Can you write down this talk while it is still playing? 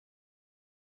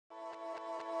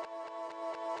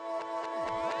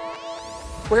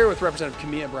We're here with Representative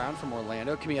Kamia Brown from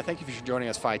Orlando. Kamia, thank you for joining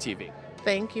us, FiTV.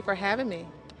 Thank you for having me.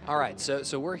 All right,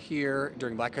 so we're here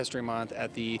during Black History Month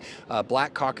at the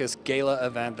Black Caucus Gala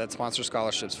event that sponsors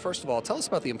scholarships. First of all, tell us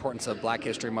about the importance of Black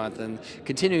History Month and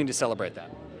continuing to celebrate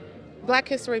that. Black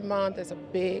History Month is a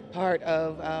big part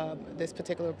of this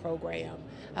particular program.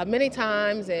 Many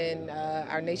times in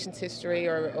our nation's history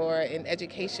or in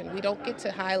education, we don't get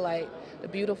to highlight the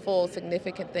beautiful,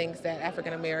 significant things that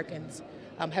African Americans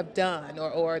have done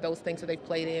or those things that they've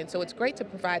played in. So it's great to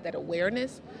provide that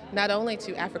awareness, not only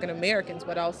to African Americans,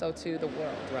 but also to the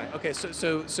world. Right, okay,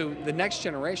 so the next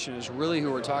generation is really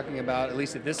who we're talking about, at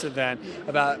least at this event,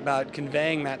 about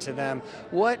conveying that to them.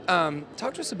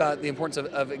 Talk to us about the importance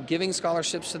of giving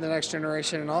scholarships to the next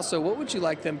generation, and also what would you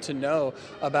like them to know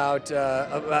about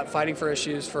fighting for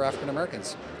issues for African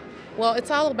Americans? Well,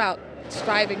 it's all about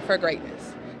striving for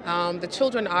greatness. The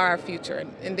children are our future,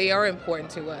 and they are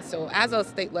important to us. So as a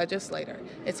state legislator,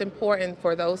 it's important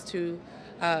for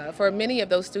for many of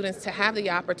those students to have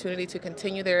the opportunity to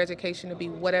continue their education to be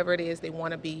whatever it is they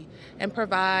want to be and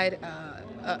provide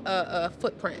a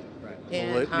footprint.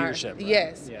 In leadership. Right?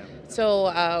 Yes. Yeah.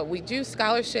 So we do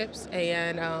scholarships,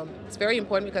 and it's very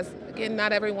important because, again,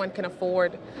 not everyone can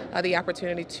afford the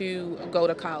opportunity to go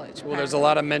to college. Well, there's a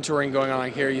lot of mentoring going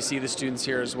on here. You see the students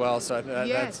here as well, so Yes.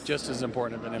 that's just as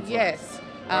important of an influence. Yes.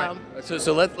 Right.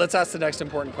 So let's ask the next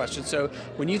important question. So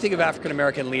when you think of African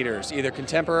American leaders, either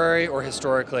contemporary or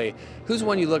historically, who's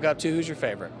one you look up to? Who's your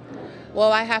favorite?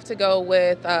 Well, I have to go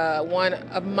with one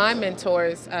of my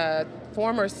mentors,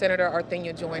 former Senator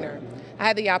Arthenia Joyner. I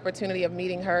had the opportunity of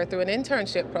meeting her through an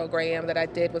internship program that I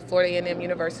did with Florida A&M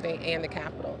University and the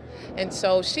Capitol. And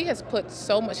so she has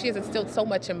instilled so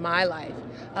much in my life.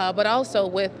 But also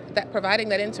with providing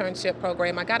that internship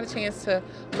program, I got a chance to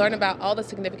learn about all the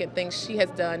significant things she has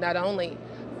done, not only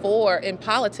in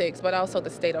politics, but also the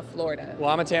state of Florida.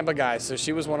 Well, I'm a Tampa guy, so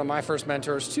she was one of my first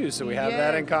mentors too, so we have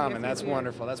that in common. Yes, that's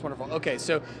wonderful. That's wonderful. Okay,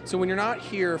 so when you're not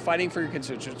here fighting for your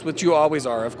constituents, which you always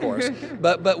are, of course,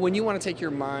 but when you want to take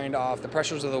your mind off the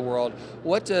pressures of the world,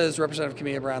 what does Representative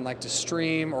Kamia Brown like to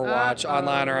stream or watch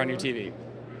online or on your TV?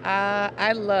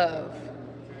 I love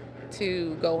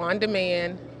to go on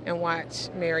demand and watch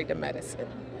Married to Medicine.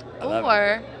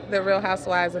 Or The Real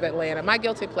Housewives of Atlanta. My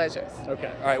guilty pleasures.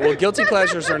 Okay. All right. Well, guilty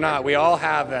pleasures or not, we all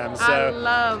have them. So, I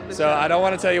love the show. I don't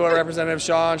want to tell you what Representative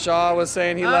Shaw was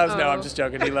saying he loves. No, I'm just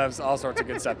joking. He loves all sorts of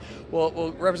good stuff.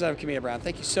 Well, Representative Kamia Brown,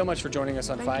 thank you so much for joining us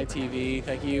on FiTV.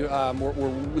 Thank you.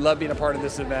 We love being a part of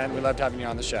this event. We loved having you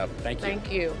on the show. Thank you.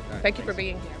 Thank you. Right, thank you for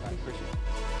being here.